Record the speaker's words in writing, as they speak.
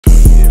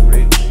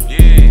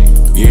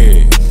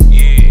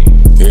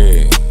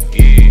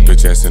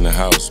ass in the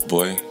house,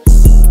 boy.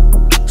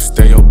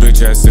 Stay your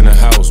bitch ass in the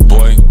house,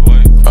 boy.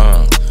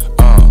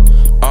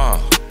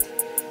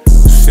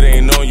 Shit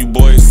ain't on you,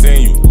 boy, it's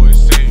in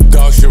you.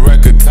 Dog shit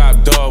record,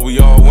 top dog, we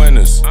all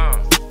winners.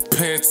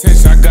 Pay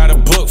attention, I got a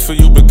book for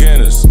you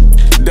beginners.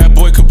 That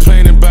boy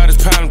complaining about his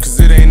problem cause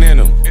it ain't in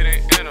him.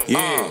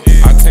 Yeah,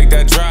 I take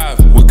that drive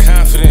with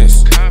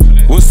confidence.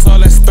 What's all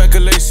that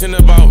speculation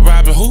about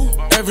robbing who?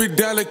 Every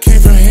dollar came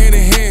from hand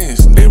in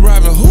hands. They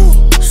robbing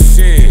who?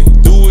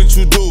 Shit, do what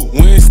you do,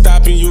 we ain't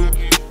stopping you.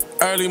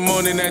 Early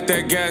morning at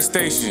that gas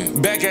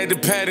station. Back at the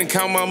pad and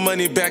count my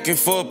money back and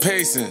forth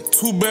pacing.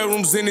 2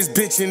 bedrooms in this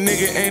bitch and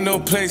nigga ain't no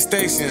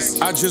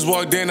PlayStations. I just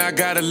walked in, I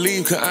gotta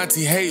leave cause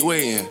auntie hate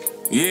waiting.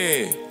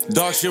 Yeah,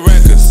 dog shit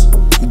records.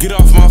 Get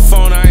off my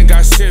phone, I ain't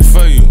got shit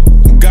for you.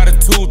 Got a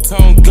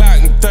 2-tone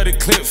Glock and 30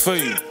 clip for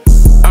you.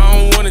 I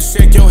don't wanna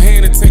shake your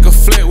hand and take a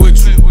flip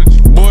with you.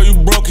 Boy, you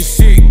broke as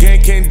shit,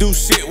 gang can't do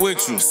shit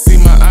with you. See,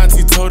 my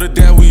auntie told her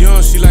that we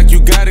on, she like, you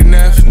got it,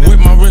 Nephew. Whip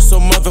my wrist so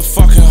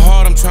motherfucking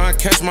hard, I'm trying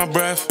to catch my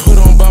breath. Put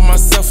on by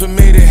myself and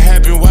made it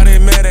happen, why they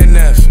mad at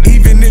Neff?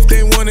 Even if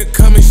they wanna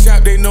come and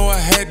shop, they know I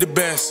had the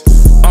best.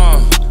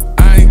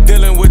 I ain't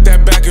dealing with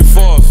that back and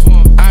forth.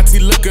 Auntie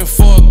looking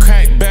for a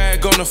crack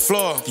bag on the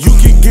floor. You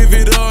can give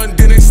it all and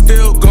then they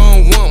still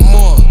gon' want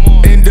more.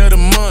 End of the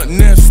month,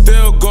 Neff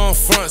still gon'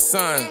 front,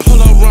 son.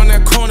 Pull up around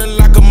that corner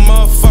like a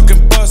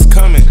motherfucking bus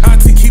coming.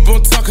 Auntie keep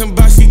on talking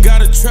about she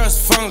got a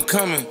trust fund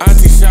coming.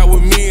 Auntie shot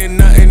with me and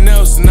nothing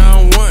else, and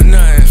I don't want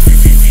nothing.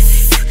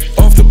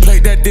 Off the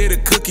plate, that did a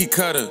cookie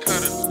cutter.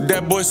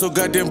 That boy so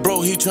goddamn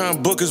broke, he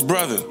tryna book his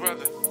brother.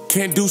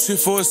 Can't do shit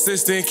for his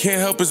sister and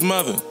can't help his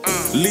mother.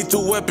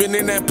 Lethal weapon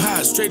in that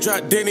pot, straight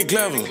drop Danny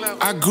Glover.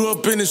 I grew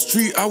up in the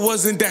street, I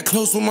wasn't that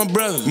close with my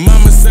brothers.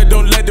 Mama said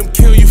don't let them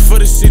kill you for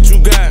the shit you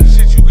got.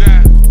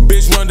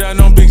 Bitch run down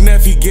on Big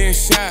Nephew getting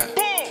shot.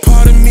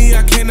 Pardon me,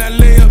 I cannot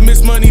lay up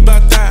Miss Money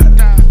about that.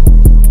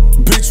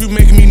 Bitch, you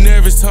make me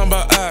nervous talking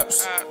about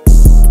ops.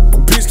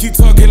 Bitch keep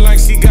talking like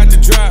she got the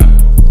drop.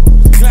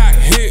 Clock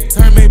hit,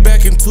 turn me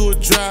back into a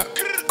drop.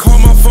 Call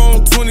my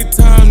phone 20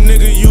 times,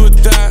 nigga, you a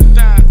thot.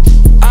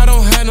 I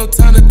don't have no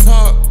time to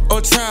talk or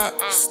try.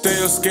 Stay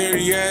your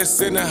scary ass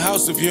in the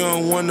house if you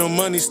don't want no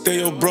money. Stay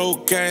your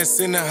broke ass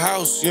in the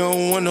house, you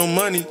don't want no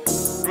money.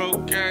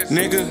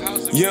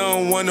 Nigga, you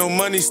don't want no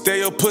money. Stay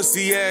your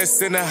pussy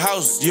ass in the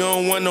house, you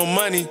don't want no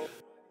money.